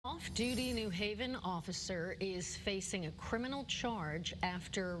Off-duty New Haven officer is facing a criminal charge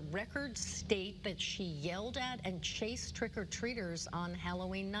after records state that she yelled at and chased trick-or-treaters on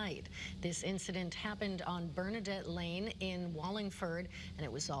Halloween night. This incident happened on Bernadette Lane in Wallingford, and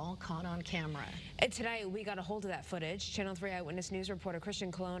it was all caught on camera. And tonight, we got a hold of that footage. Channel 3 Eyewitness News reporter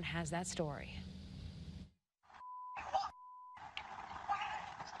Christian Colon has that story.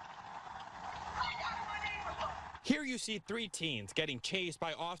 Here you see three teens getting chased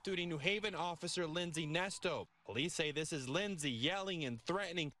by off-duty New Haven officer Lindsay Nesto. Police say this is Lindsay yelling and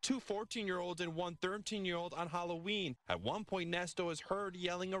threatening two 14-year-olds and one 13-year-old on Halloween. At one point, Nesto is heard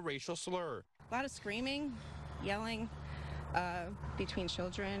yelling a racial slur. A lot of screaming, yelling between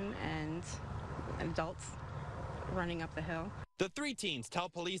children and adults running up the hill. The three teens tell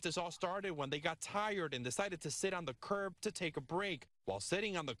police this all started when they got tired and decided to sit on the curb to take a break. While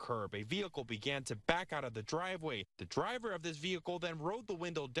sitting on the curb, a vehicle began to back out of the driveway. The driver of this vehicle then rolled the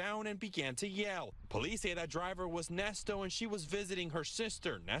window down and began to yell. Police say that driver was Nesto and she was visiting her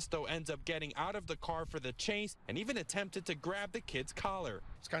sister. Nesto ends up getting out of the car for the chase and even attempted to grab the kid's collar.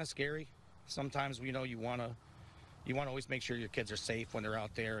 It's kind of scary. Sometimes, you want to always make sure your kids are safe when they're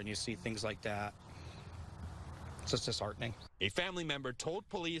out there and you see things like that. It's just disheartening. A family member told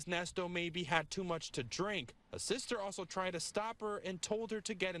police Nesto maybe had too much to drink. A sister also tried to stop her and told her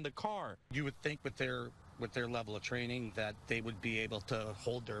to get in the car. You would think with their level of training that they would be able to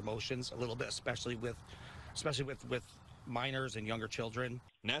hold their emotions a little bit, especially with minors and younger children.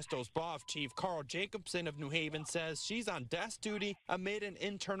 Nesto's boss, Chief Carl Jacobson of New Haven, says she's on desk duty amid an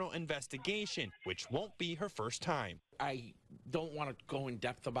internal investigation, which won't be her first time. I don't want to go in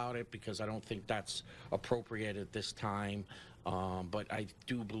depth about it because I don't think that's appropriate at this time, but I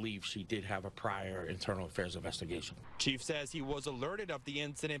do believe she did have a prior internal affairs investigation. Chief says he was alerted of the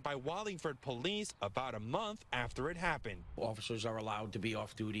incident by Wallingford police about a month after it happened. Officers are allowed to be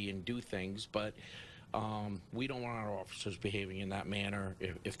off duty and do things, but we don't want our officers behaving in that manner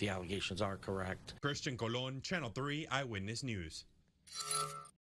if the allegations are correct. Christian Colon, Channel 3 Eyewitness News.